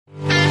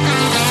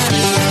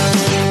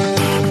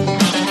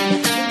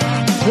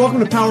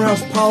Welcome to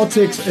Powerhouse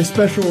Politics, a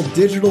special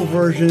digital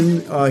version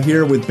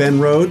here with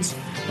Ben Rhodes,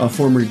 a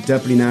former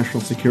Deputy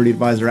National Security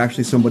Advisor,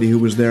 actually somebody who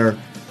was there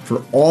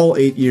for all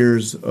 8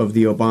 years of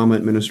the Obama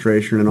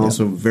administration and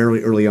also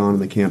very early on in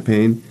the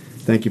campaign.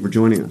 Thank you for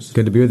joining us.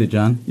 Good to be with you,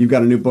 John. You've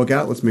got a new book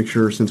out. Let's make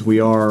sure, since we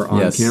are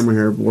on camera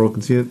here, the world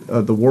can see it.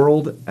 The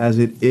World as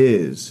It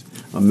Is,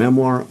 a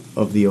memoir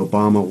of the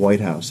Obama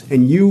White House.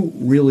 And you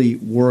really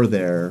were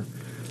there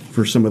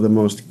for some of the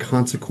most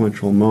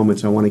consequential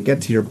moments. I want to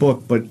get to your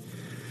book, but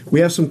we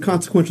have some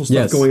consequential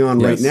stuff going on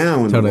right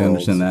now in the world.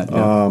 Understand that.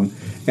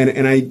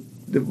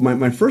 Yeah.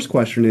 My first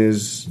question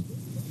is,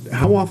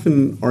 how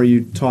often are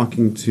you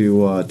talking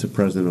to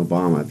President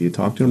Obama? Have you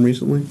talked to him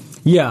recently?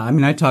 Yeah, I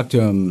mean, I talk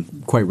to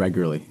him quite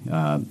regularly,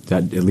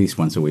 at least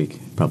once a week,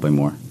 probably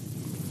more.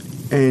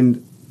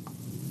 And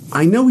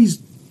I know he's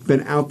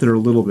been out there a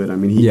little bit. I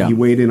mean, he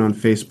weighed in on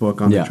Facebook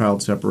on the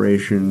child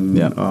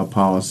separation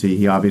policy.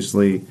 He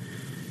obviously,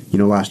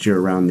 last year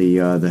around the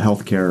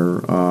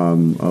healthcare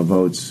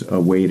votes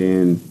weighed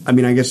in. I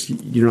mean, I guess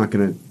you're not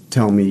going to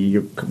tell me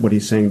what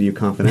he's saying to you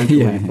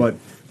confidentially, but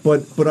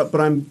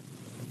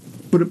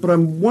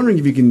I'm wondering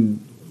if you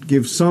can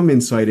give some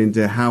insight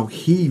into how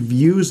he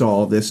views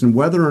all of this and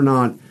whether or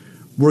not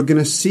we're going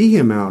to see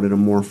him out in a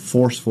more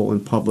forceful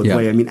and public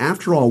way. I mean,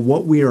 after all,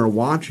 what we are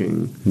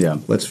watching,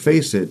 let's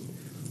face it,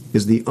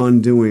 is the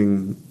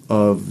undoing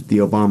of the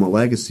Obama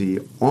legacy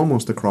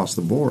almost across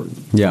the board.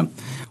 Yeah.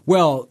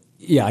 Well,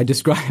 I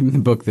describe in the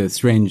book the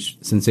strange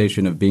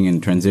sensation of being in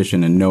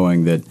transition and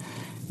knowing that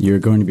you're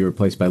going to be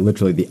replaced by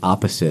literally the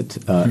opposite.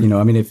 I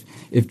mean,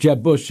 if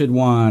Jeb Bush had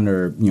won,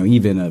 or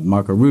even a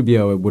Marco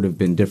Rubio, it would have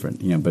been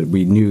different. But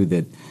we knew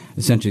that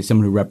essentially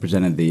someone who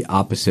represented the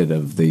opposite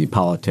of the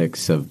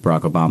politics of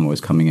Barack Obama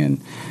was coming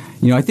in.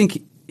 I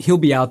think he'll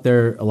be out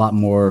there a lot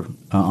more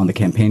on the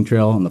campaign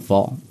trail in the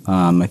fall.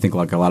 I think,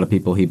 like a lot of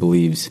people, he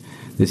believes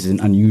this is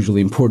an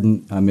unusually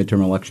important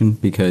midterm election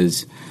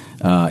because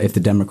if the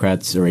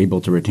Democrats are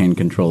able to retain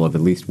control of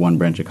at least one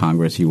branch of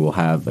Congress, you will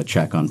have a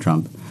check on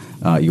Trump.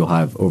 You'll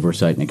have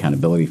oversight and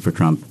accountability for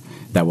Trump.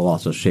 That will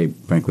also shape,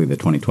 frankly, the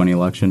 2020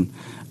 election.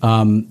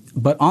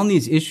 But on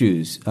these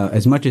issues,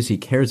 as much as he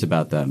cares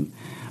about them,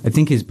 I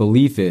think his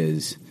belief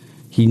is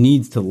he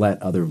needs to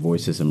let other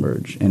voices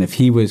emerge. And if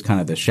he was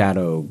kind of the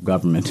shadow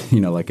government,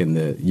 like in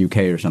the UK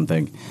or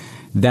something,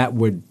 that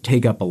would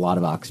take up a lot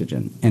of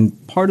oxygen.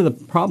 And part of the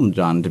problem,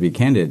 John, to be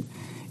candid,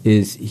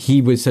 is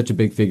he was such a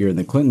big figure and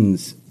the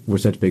Clintons were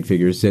such big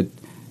figures that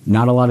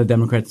not a lot of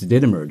Democrats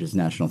did emerge as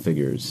national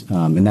figures.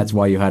 And that's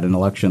why you had an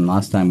election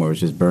last time where it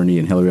was just Bernie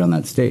and Hillary on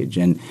that stage.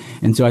 And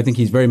so I think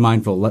he's very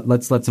mindful.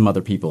 Let's let some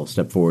other people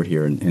step forward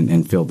here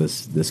and fill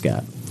this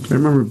gap. I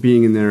remember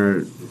being in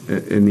there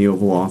in the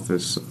Oval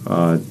Office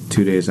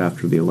 2 days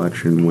after the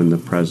election when the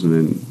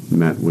president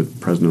met with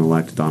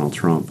President-elect Donald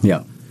Trump.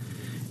 Yeah.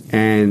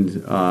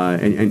 And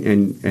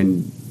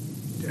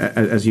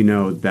as you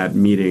know, that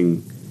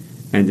meeting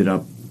ended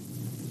up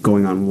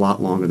going on a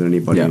lot longer than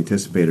anybody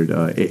anticipated.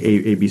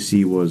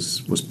 ABC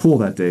was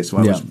pulled that day, so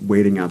I was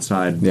waiting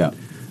outside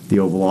the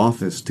Oval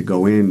Office to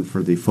go in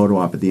for the photo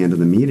op at the end of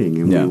the meeting,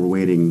 and we were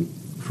waiting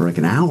for like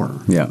an hour.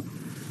 Yeah.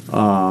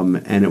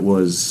 And it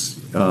was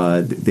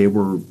they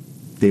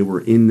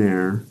were in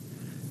there.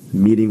 The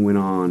meeting went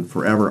on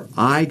forever.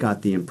 I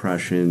got the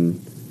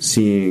impression,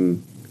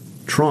 seeing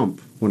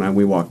Trump when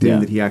we walked in,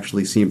 that he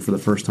actually seemed, for the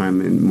first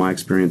time in my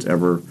experience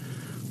ever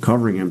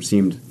covering him,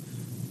 seemed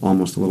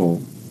almost a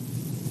little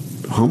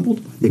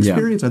humbled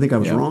experience. I think I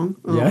was wrong.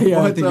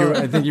 I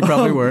think you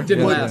probably were.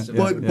 Didn't last.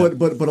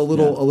 But a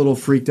little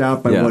freaked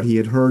out by what he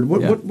had heard.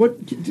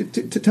 What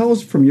to tell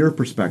us from your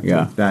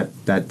perspective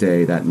that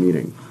day, that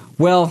meeting?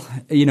 Well,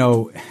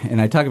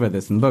 and I talk about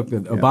this in the book.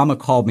 That Obama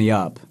called me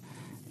up,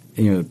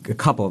 a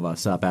couple of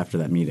us up after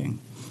that meeting,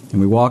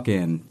 and we walk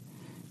in,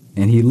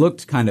 and he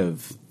looked kind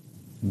of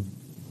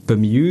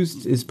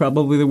bemused is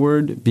probably the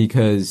word,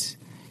 because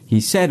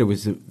he said it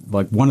was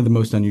like one of the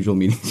most unusual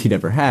meetings he'd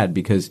ever had,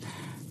 because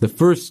the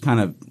first kind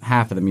of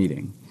half of the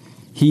meeting,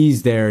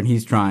 he's there and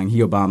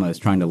Obama is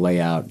trying to lay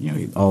out,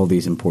 all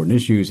these important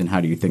issues and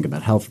how do you think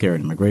about healthcare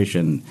and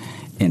immigration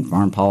and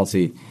foreign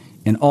policy.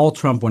 And all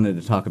Trump wanted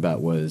to talk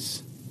about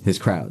was his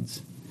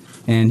crowds.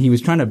 And he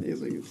was trying to...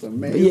 It's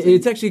amazing.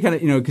 It's actually kind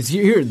of, because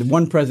you hear the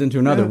one president to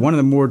another, one of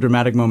the more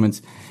dramatic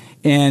moments.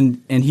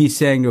 And he's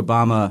saying to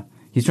Obama,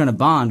 he's trying to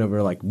bond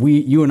over, like,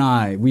 you and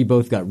I, we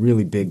both got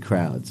really big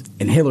crowds.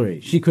 And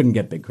Hillary, she couldn't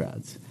get big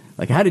crowds.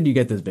 Like, how did you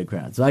get those big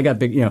crowds? So I got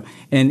big, and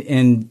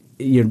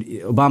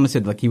Obama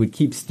said, like, he would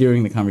keep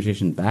steering the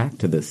conversation back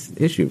to this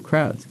issue of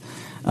crowds.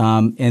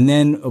 And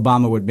then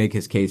Obama would make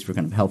his case for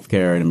kind of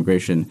healthcare and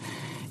immigration.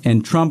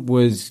 And Trump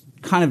was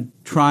kind of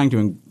trying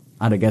to,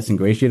 I guess,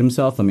 ingratiate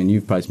himself. I mean,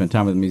 you've probably spent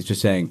time with him. He's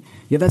just saying,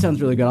 yeah, that sounds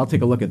really good. I'll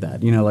take a look at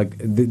that.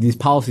 These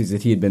policies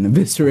that he had been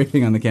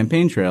eviscerating on the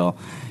campaign trail,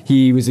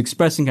 he was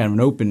expressing kind of an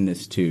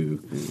openness to,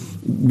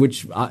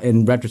 which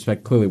in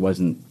retrospect clearly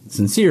wasn't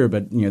sincere,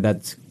 but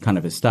that's kind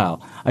of his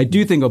style. I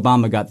do think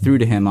Obama got through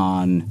to him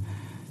on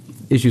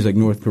issues like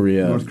North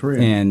Korea. North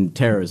Korea. And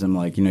terrorism.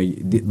 Like,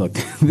 look,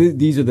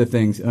 these are the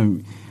things.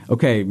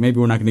 okay, maybe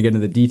we're not going to get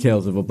into the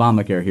details of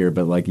Obamacare here,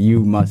 but like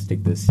you must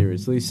take this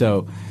seriously.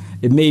 So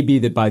it may be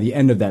that by the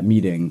end of that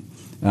meeting,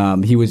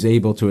 he was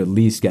able to at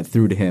least get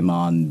through to him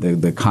on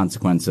the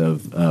consequence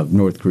of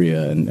North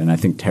Korea and I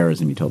think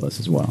terrorism, he told us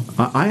as well.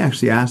 I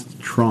actually asked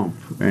Trump,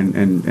 and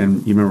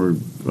you remember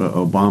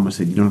Obama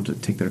said, you don't have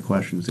to take their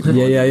questions.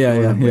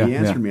 Yeah. He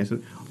answered me. I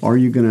said, are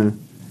you going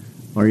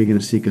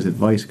to seek his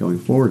advice going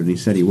forward? And he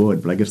said he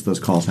would, but I guess those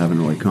calls haven't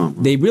really come.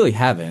 They really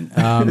haven't.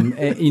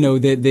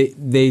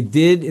 They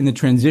did in the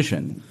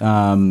transition.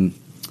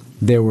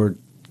 There were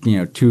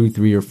 2,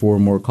 3, or 4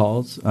 more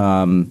calls.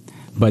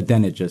 But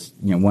then it just,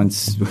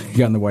 once we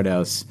got in the White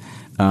House,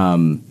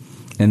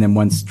 and then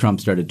once Trump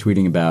started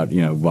tweeting about,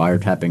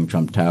 wiretapping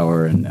Trump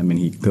Tower, and I mean,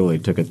 he clearly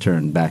took a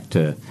turn back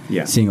to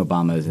seeing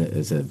Obama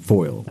as a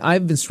foil.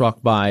 I've been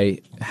struck by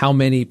how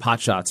many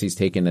potshots he's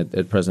taken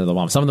at President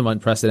Obama. Some of them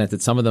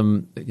unprecedented. Some of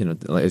them,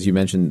 as you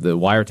mentioned, the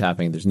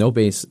wiretapping, there's no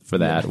base for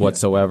that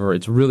whatsoever.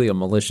 It's really a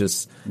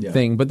malicious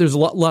thing. But there's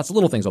lots of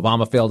little things.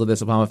 Obama failed at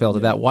this, Obama failed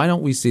at that. Why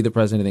don't we see the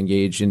president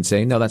engage in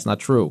saying, no, that's not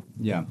true?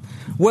 Yeah.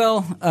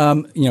 Well,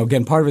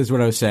 again, part of it is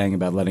what I was saying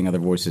about letting other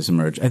voices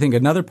emerge. I think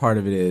another part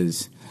of it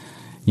is,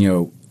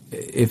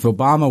 if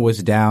Obama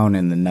was down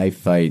in the knife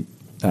fight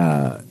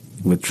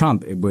with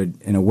Trump, it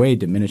would, in a way,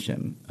 diminish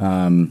him.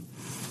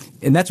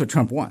 And that's what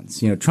Trump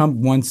wants. Trump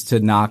wants to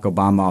knock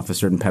Obama off a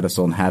certain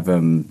pedestal and have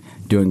him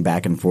doing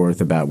back and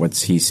forth about what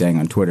he's saying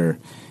on Twitter.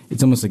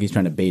 It's almost like he's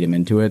trying to bait him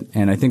into it.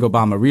 And I think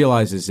Obama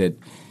realizes that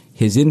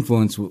his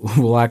influence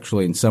will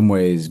actually, in some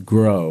ways,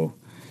 grow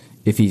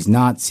if he's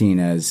not seen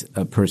as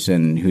a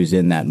person who's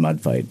in that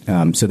mud fight.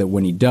 So that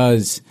when he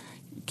does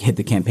hit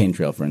the campaign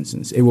trail, for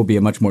instance, it will be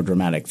a much more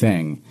dramatic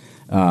thing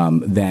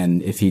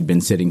than if he'd been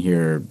sitting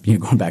here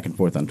going back and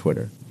forth on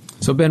Twitter.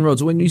 So, Ben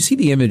Rhodes, when you see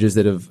the images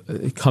that have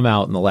come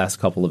out in the last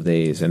couple of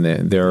days, and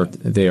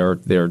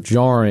they're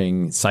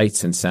jarring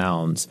sights and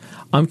sounds,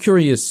 I'm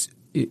curious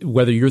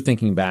whether you're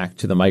thinking back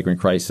to the migrant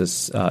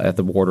crisis at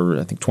the border.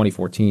 I think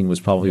 2014 was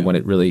probably when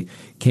it really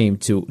came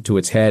to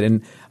its head.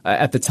 And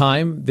at the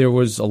time, there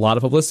was a lot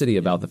of publicity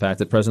about the fact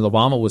that President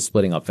Obama was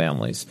splitting up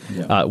families.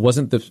 It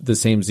wasn't the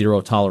same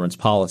zero-tolerance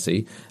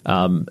policy,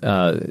 but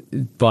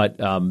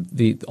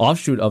the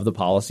offshoot of the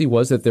policy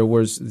was that there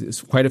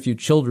was quite a few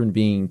children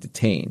being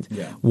detained.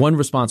 One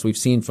response we've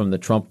seen from the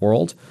Trump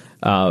world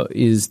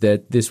is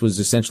that this was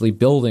essentially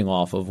building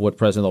off of what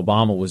President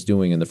Obama was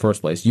doing in the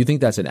first place. Do you think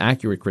that's an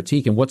accurate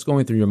critique? And what's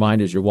going through your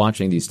mind as you're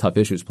watching these tough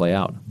issues play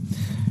out?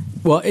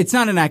 Well, it's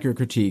not an accurate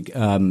critique.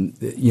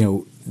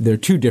 There are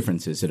two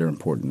differences that are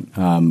important.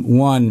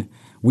 One,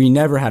 we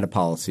never had a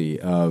policy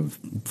of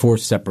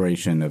forced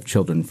separation of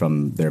children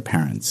from their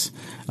parents.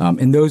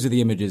 And those are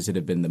the images that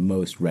have been the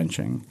most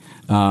wrenching.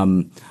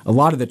 A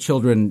lot of the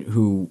children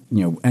who,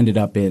 ended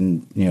up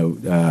in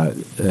U.S.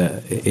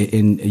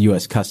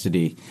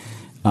 custody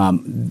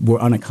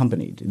were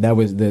unaccompanied.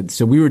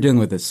 So we were dealing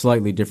with a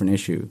slightly different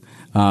issue.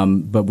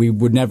 But we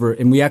would never,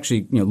 and we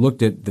actually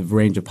looked at the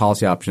range of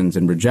policy options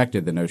and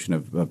rejected the notion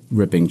of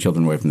ripping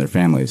children away from their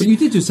families. But you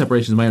did do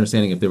separations, my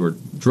understanding, if there were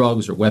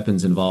drugs or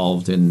weapons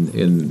involved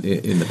in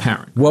the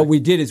parent. What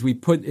we did is we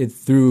put it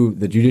through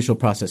the judicial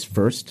process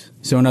first.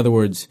 So in other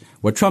words,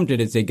 what Trump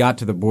did is they got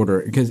to the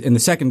border, and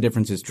the second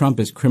difference is Trump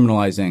is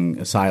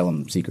criminalizing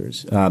asylum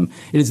seekers. It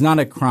is not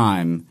a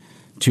crime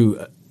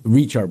to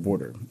reach our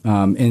border.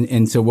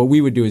 And so what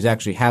we would do is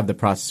actually have the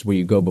process where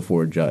you go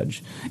before a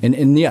judge.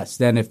 And yes,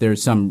 then if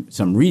there's some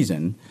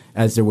reason,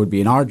 as there would be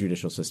in our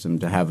judicial system,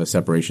 to have a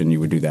separation, you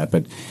would do that.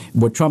 But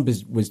what Trump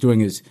was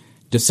doing is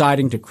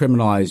deciding to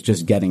criminalize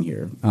just getting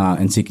here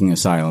and seeking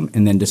asylum,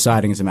 and then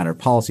deciding as a matter of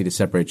policy to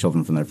separate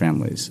children from their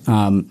families.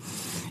 And,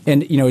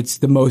 it's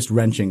the most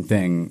wrenching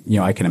thing,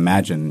 I can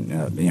imagine,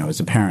 as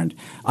a parent.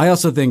 I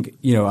also think,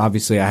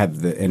 obviously I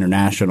have the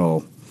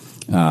international,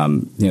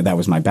 that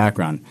was my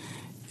background.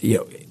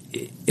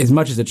 As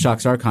much as it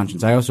shocks our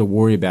conscience, I also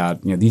worry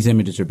about these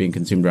images are being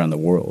consumed around the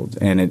world,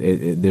 and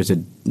there's a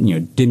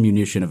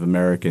diminution of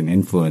American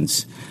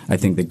influence, I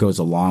think, that goes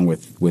along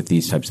with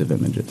these types of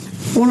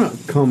images. I want to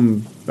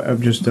come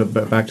just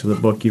back to the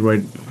book. You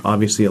write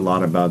obviously a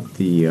lot about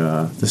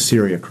the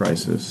Syria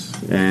crisis,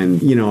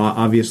 and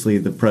obviously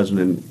the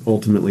president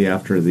ultimately,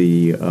 after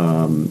the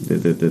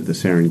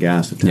sarin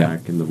gas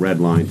attack and the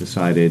Red Line,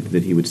 decided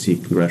that he would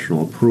seek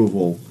congressional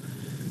approval,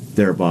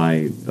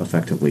 thereby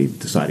effectively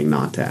deciding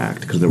not to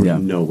act because there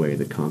was no way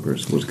that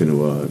Congress was going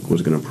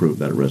to approve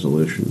that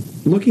resolution.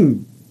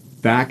 Looking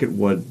back at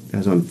what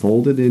has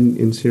unfolded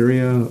in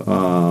Syria,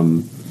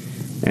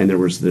 and there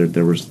was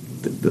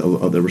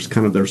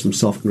some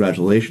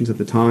self-congratulations at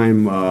the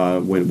time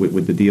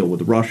with the deal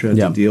with Russia,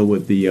 the deal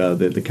with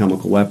the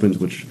chemical weapons,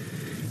 which,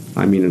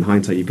 I mean, in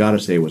hindsight, you've got to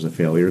say was a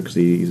failure because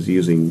he's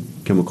using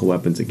chemical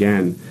weapons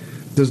again.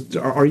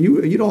 Are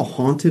you at all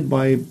haunted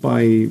by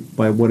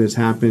what has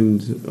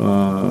happened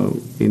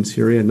in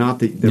Syria? Not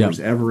that there was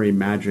ever a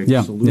magic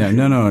solution.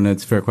 No,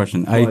 it's a fair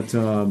question.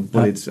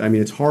 But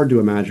it's hard to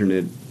imagine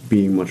it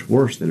being much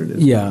worse than it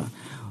is. Yeah.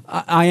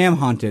 I am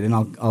haunted, and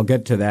I'll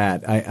get to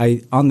that.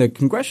 I on the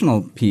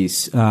congressional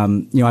piece,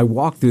 I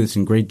walked through this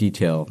in great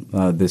detail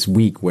this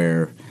week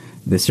where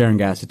the sarin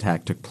gas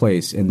attack took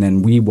place, and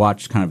then we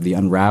watched kind of the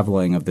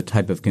unraveling of the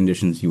type of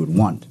conditions you would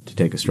want to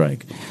take a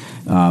strike.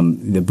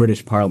 The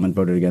British Parliament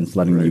voted against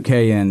letting the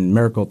UK in.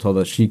 Merkel told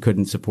us she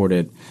couldn't support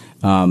it.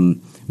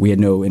 We had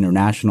no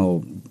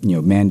international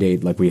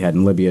mandate like we had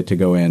in Libya to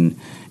go in.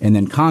 And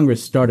then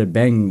Congress started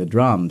banging the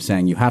drum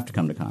saying you have to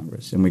come to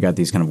Congress. And we got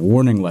these kind of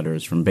warning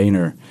letters from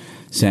Boehner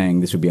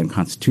saying this would be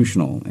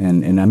unconstitutional.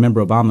 And I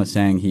remember Obama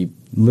saying he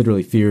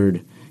literally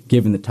feared,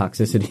 given the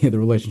toxicity of the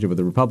relationship with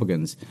the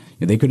Republicans,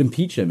 they could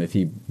impeach him if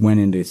he went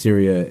into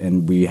Syria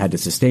and we had to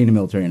sustain a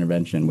military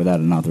intervention without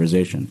an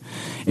authorization.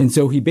 And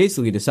so he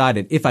basically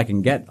decided, if I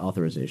can get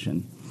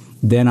authorization,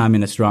 then I'm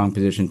in a strong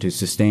position to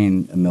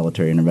sustain a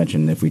military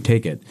intervention if we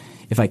take it.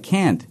 If I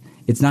can't,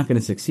 it's not going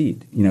to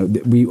succeed.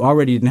 We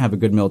already didn't have a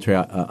good military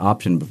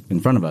option in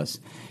front of us.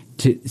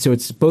 So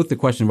it's both the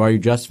question of are you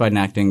justified in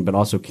acting, but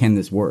also can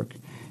this work?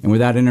 And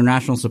without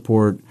international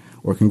support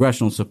or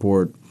congressional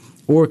support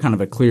or kind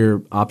of a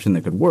clear option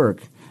that could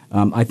work,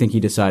 I think he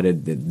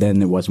decided that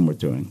then it wasn't worth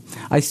doing.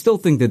 I still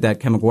think that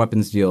chemical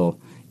weapons deal,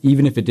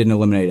 even if it didn't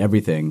eliminate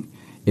everything,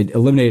 it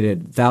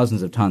eliminated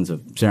thousands of tons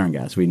of sarin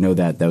gas. We know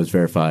that was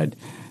verified.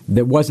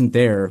 That wasn't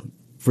there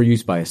for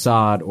use by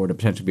Assad or to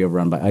potentially be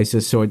overrun by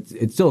ISIS. So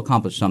it still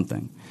accomplished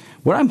something.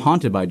 What I'm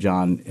haunted by,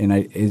 John, and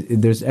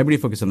there's everybody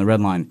focused on the red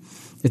line.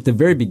 At the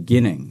very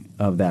beginning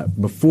of that,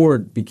 before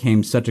it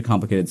became such a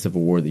complicated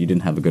civil war that you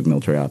didn't have a good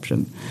military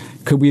option,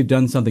 could we have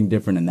done something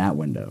different in that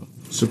window?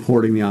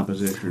 Supporting the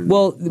opposition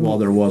while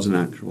there was an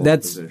actual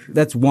opposition.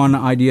 That's one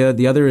idea.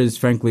 The other is,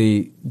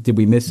 frankly, did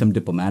we miss some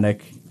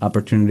diplomatic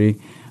opportunity?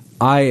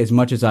 As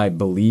much as I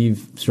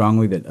believe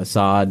strongly that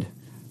Assad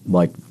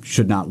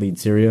should not lead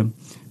Syria,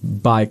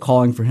 by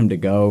calling for him to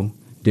go,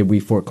 did we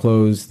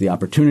foreclose the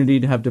opportunity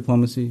to have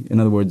diplomacy?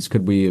 In other words,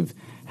 could we have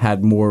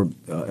had more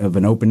of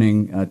an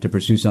opening to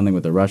pursue something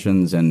with the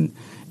Russians and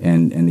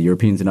the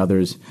Europeans and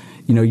others?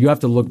 You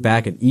have to look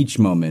back at each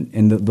moment,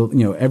 and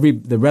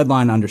the red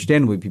line,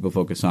 understandably, people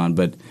focus on.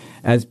 But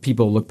as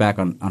people look back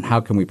on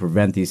how can we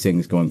prevent these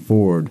things going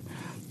forward,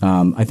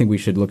 I think we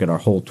should look at our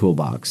whole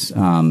toolbox.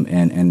 And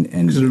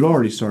because it had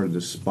already started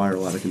to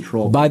spiral out of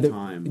control by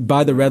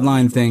the red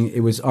line thing,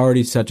 it was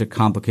already such a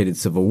complicated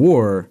civil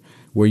war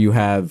where you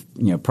have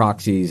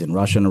proxies and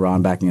Russia and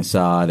Iran backing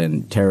Assad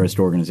and terrorist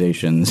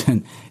organizations,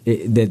 and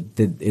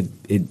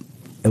it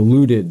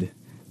eluded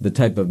the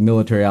type of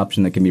military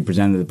option that can be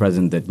presented to the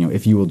president that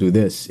if you will do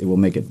this, it will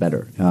make it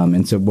better.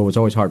 And so what was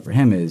always hard for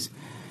him is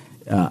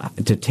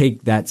to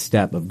take that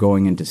step of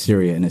going into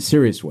Syria in a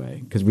serious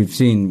way, because we've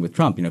seen with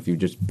Trump, if you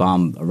just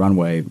bomb a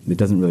runway, it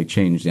doesn't really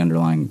change the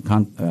underlying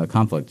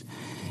conflict.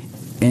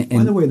 And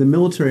by the way, the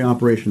military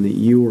operation that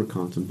you were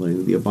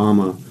contemplating, the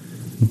Obama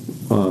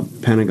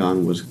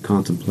Pentagon was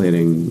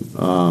contemplating,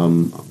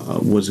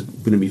 was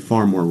going to be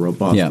far more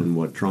robust than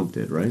what Trump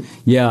did, right?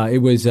 Yeah, it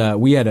was.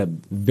 We had a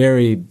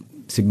very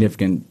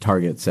significant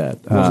target set.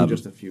 It wasn't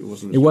just a few.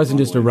 It wasn't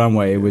just a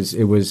runway. Yeah.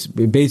 It was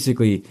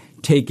basically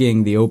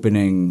taking the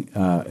opening.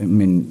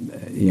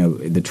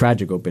 The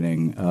tragic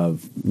opening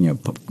of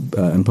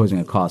imposing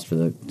a cost for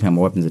the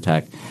chemical weapons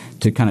attack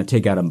to kind of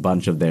take out a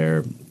bunch of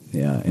their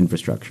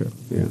infrastructure.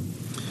 Yeah.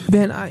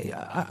 Ben,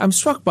 I'm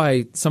struck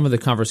by some of the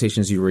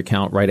conversations you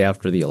recount right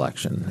after the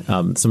election,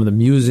 some of the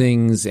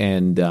musings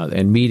and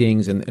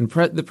meetings.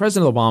 The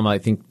President Obama, I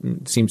think,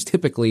 seems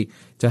typically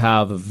to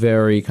have a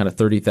very kind of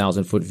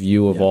 30,000-foot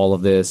view of all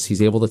of this.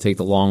 He's able to take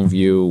the long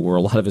view where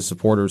a lot of his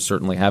supporters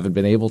certainly haven't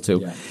been able to.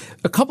 Yeah.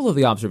 A couple of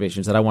the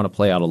observations that I want to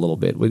play out a little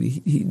bit.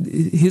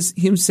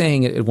 Him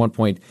saying at one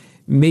point,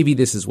 maybe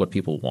this is what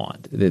people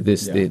want.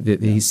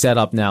 He's set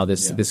up now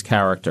this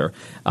character.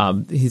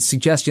 His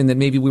suggestion that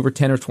maybe we were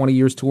 10 or 20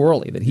 years too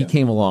early, that he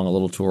came along a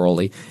little too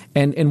early.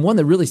 And one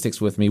that really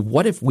sticks with me,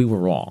 what if we were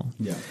wrong?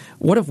 Yeah.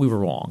 What if we were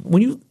wrong?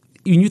 When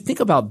you think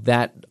about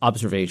that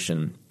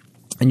observation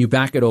and you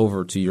back it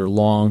over to your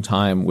long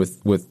time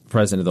with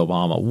President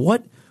Obama,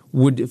 what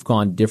would have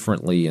gone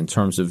differently in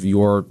terms of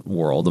your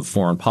world of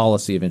foreign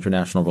policy, of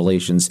international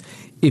relations,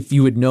 if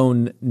you had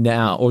known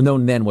now or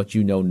known then what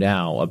you know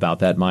now about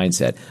that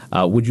mindset?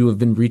 Would you have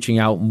been reaching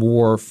out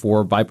more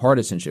for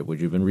bipartisanship? Would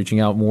you have been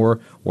reaching out more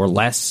or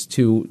less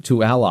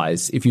to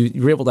allies? If you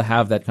were able to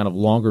have that kind of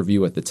longer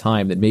view at the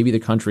time that maybe the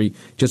country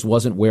just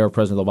wasn't where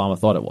President Obama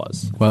thought it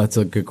was? Well, that's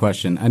a good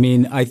question. I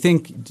mean, I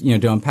think,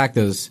 to unpack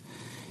those,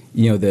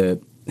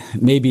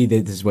 maybe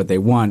this is what they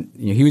want.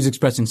 He was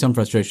expressing some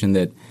frustration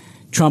that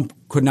Trump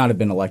could not have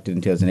been elected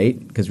in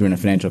 2008 because we were in a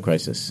financial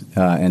crisis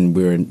and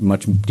we were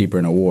much deeper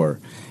in a war,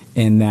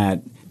 and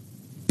that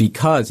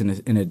because in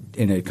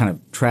a kind of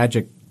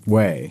tragic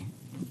way,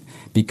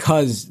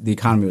 because the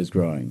economy was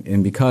growing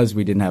and because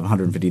we didn't have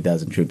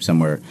 150,000 troops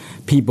somewhere,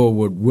 people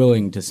were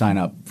willing to sign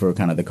up for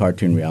kind of the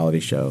cartoon reality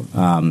show.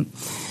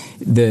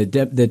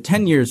 The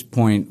 10 years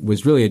point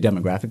was really a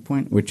demographic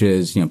point, which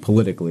is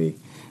politically.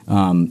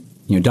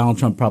 Donald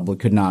Trump probably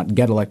could not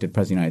get elected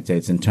president of the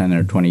United States in 10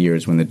 or 20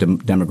 years when the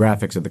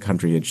demographics of the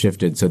country had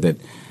shifted so that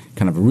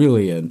kind of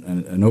really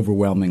an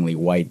overwhelmingly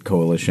white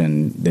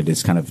coalition that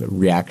is kind of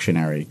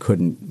reactionary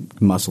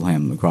couldn't muscle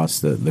him across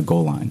the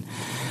goal line.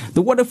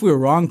 The what if we were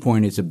wrong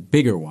point is a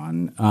bigger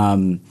one.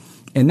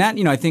 And that,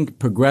 I think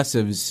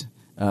progressives,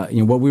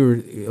 what we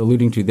were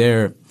alluding to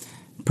there,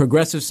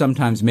 progressives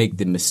sometimes make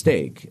the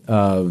mistake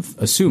of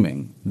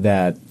assuming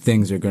that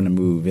things are going to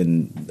move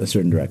in a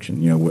certain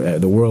direction.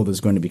 The world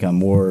is going to become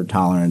more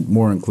tolerant,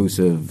 more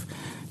inclusive,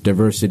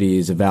 diversity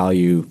is a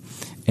value,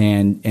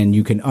 and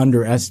you can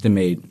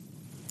underestimate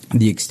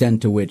the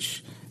extent to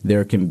which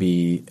there can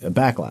be a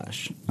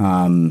backlash.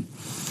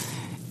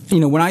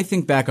 When I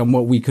think back on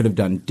what we could have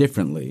done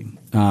differently,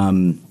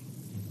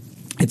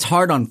 it's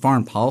hard on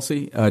foreign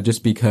policy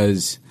just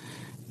because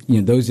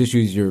those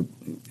issues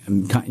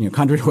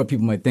contrary to what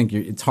people might think,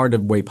 it's hard to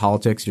weigh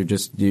politics. You're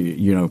just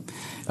you're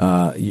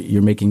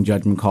making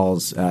judgment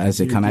calls as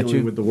they come at you.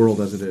 You're dealing with the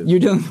world as it is. You're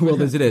dealing with the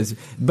world as it is.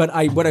 But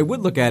what I would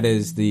look at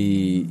is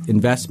the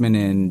investment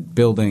in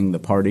building the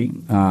party.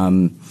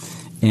 And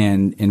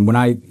when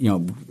I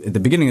at the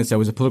beginning of this, I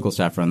was a political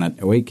staffer on that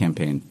 2008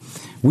 campaign.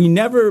 We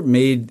never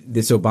made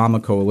this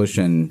Obama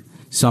coalition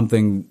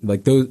something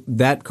like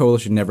that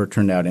coalition never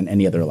turned out in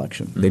any other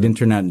election. Mm-hmm. They didn't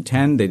turn out in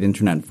 10, they didn't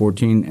turn out in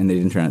 14, and they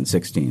didn't turn out in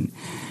 16.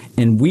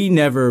 And we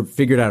never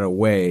figured out a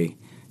way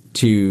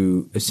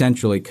to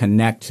essentially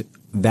connect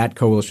that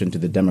coalition to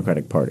the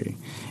Democratic Party.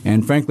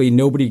 And frankly,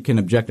 nobody can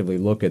objectively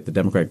look at the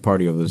Democratic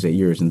Party over those 8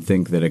 years and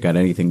think that it got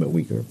anything but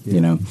weaker,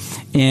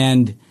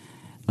 And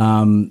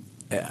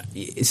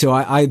so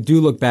I do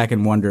look back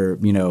and wonder,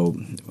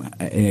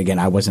 and again,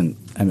 I'm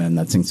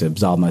not saying to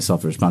absolve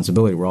myself of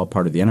responsibility. We're all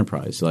part of the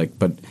enterprise.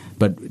 But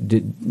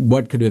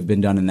what could have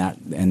been done in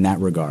that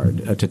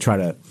regard to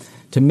try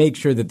to make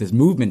sure that this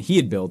movement he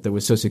had built that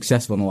was so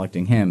successful in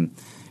electing him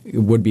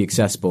would be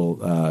accessible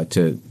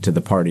to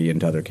the party and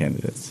to other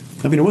candidates.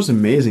 I mean, it was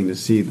amazing to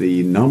see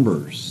the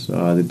numbers,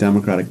 the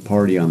Democratic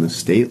Party on the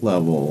state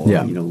level,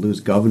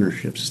 lose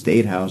governorships,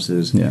 state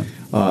houses,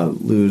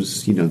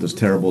 lose, those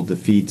terrible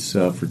defeats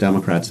for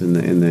Democrats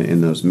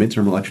in those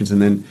midterm elections, and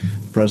then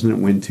the president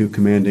win 2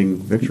 commanding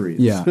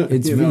victories. Yeah,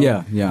 it's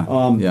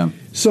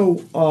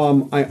So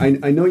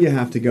I know you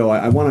have to go.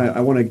 I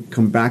want to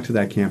come back to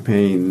that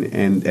campaign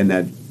and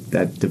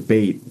that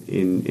debate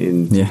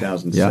in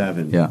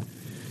 2007. Yeah.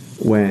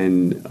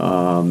 When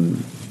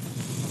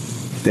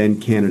then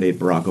candidate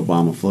Barack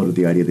Obama floated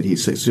the idea that he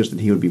suggested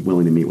he would be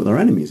willing to meet with our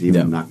enemies,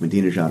 even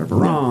Ahmadinejad of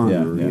Iran,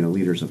 or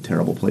leaders of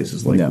terrible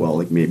places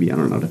like maybe I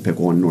don't know to pick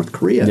one, North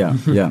Korea.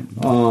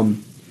 How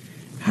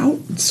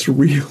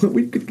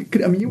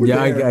surreal! You were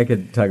there. I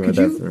could talk about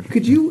that.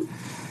 Could you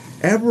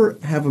ever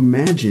have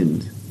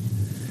imagined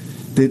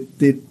that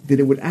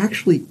it would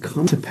actually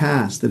come to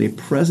pass that a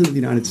president of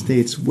the United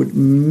States would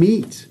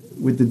meet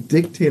with the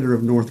dictator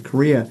of North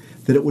Korea?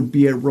 That it would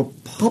be a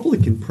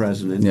Republican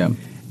president,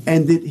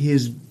 and that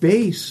his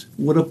base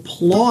would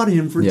applaud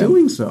him for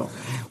doing so.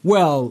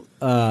 Well,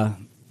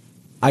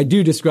 I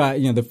do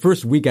describe, the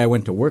first week I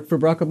went to work for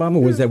Barack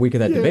Obama was that week of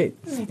that debate.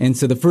 And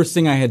so the first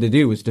thing I had to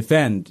do was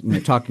defend,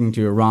 talking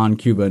to Iran,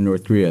 Cuba, and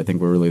North Korea, I think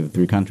were really the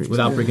 3 countries.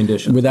 Without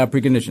preconditions. Without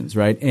preconditions,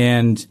 right?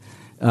 And,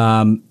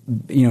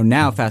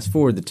 now fast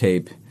forward the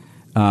tape,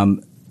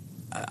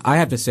 I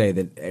have to say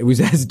that it was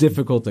as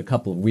difficult a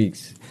couple of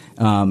weeks.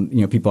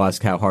 People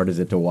ask how hard is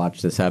it to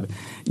watch this happen.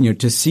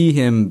 To see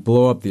him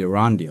blow up the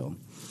Iran deal,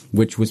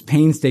 which was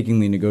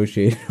painstakingly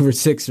negotiated over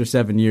 6 or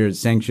 7 years,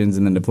 sanctions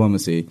and then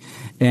diplomacy,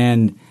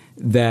 and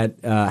that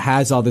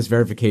has all this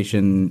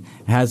verification,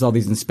 has all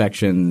these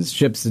inspections,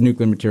 ships the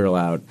nuclear material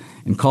out,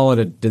 and call it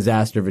a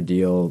disaster of a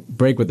deal,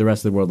 break with the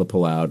rest of the world to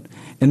pull out,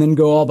 and then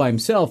go all by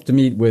himself to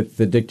meet with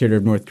the dictator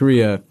of North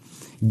Korea,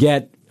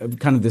 get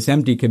kind of this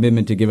empty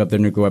commitment to give up their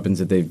nuclear weapons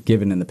that they've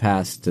given in the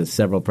past to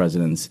several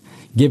presidents,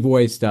 give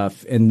away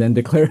stuff, and then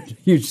declare it a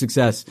huge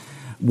success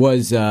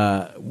was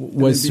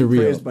surreal.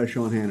 Praised by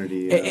Sean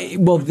Hannity.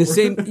 Well, the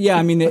same. Yeah,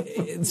 I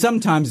mean,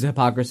 sometimes the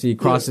hypocrisy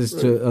crosses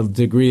to a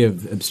degree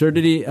of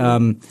absurdity.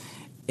 I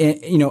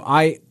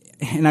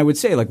would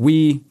say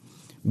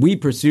we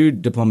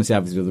pursued diplomacy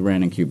obviously with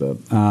Iran and Cuba.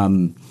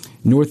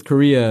 North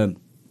Korea.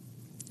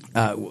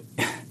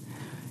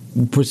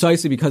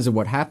 Precisely because of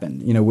what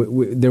happened,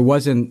 there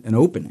wasn't an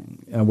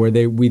opening where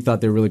we thought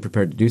they were really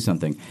prepared to do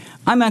something.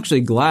 I'm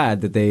actually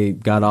glad that they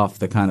got off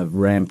the kind of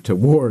ramp to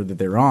war that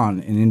they're on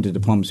and into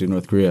diplomacy with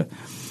North Korea.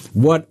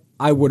 What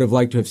I would have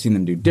liked to have seen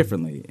them do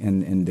differently,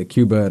 and the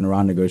Cuba and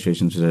Iran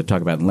negotiations, which I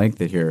talk about in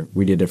length here,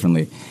 we did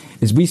differently,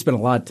 is we spent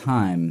a lot of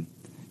time.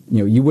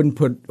 You wouldn't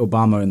put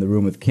Obama in the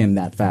room with Kim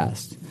that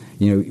fast.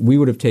 We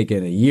would have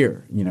taken a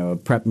year,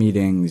 prep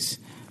meetings,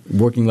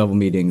 working level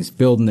meetings,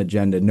 build an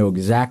agenda, know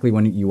exactly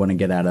when you want to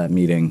get out of that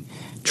meeting.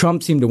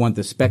 Trump seemed to want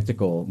the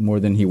spectacle more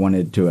than he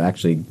wanted to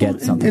actually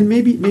get something. And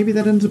maybe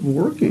that ends up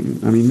working.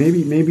 I mean,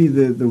 maybe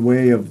the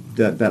way of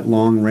that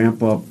long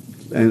ramp up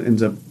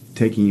ends up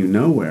taking you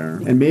nowhere.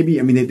 And maybe,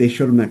 I mean, they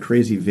showed him that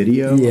crazy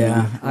video.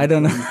 Yeah, I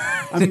don't know.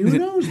 I mean, who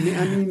knows?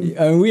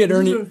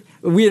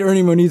 We had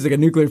Ernie Moniz, like a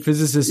nuclear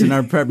physicist, in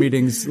our prep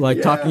meetings,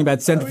 talking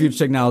about centrifuge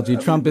technology.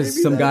 Trump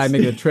is some guy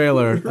making a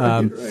trailer.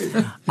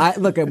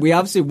 Right. We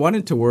obviously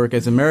wanted to work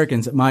as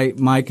Americans.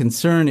 My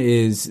concern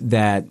is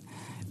that,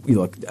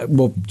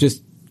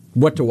 just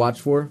what to watch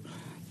for.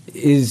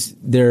 Is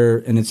there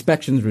an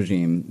inspections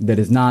regime that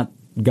is not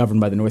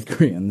governed by the North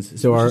Koreans?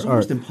 So are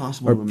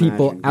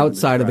people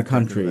outside of the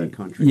country?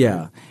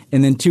 Yeah.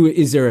 And then two,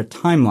 is there a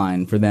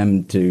timeline for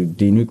them to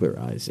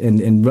denuclearize?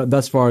 And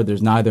thus far,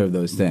 there's neither of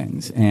those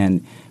things.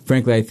 And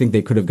frankly, I think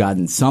they could have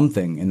gotten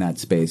something in that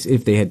space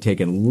if they had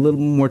taken a little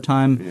more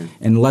time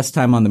and less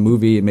time on the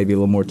movie and maybe a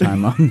little more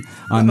time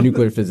on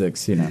nuclear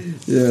physics,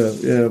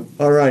 Yeah.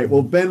 All right.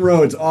 Well, Ben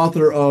Rhodes,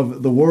 author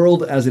of The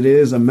World as It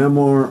Is, a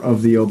memoir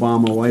of the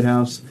Obama White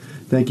House.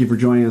 Thank you for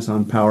joining us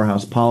on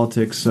Powerhouse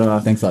Politics.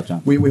 Thanks a lot,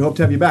 John. We hope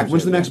to have you back.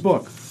 When's the next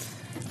book?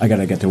 I got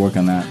to get to work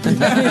on that.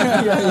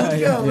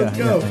 Let's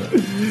go.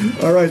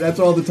 All right, that's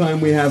all the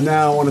time we have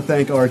now. I want to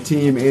thank our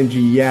team,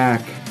 Angie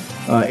Yak,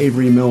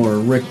 Avery Miller,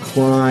 Rick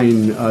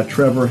Klein,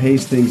 Trevor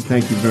Hastings.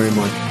 Thank you very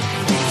much.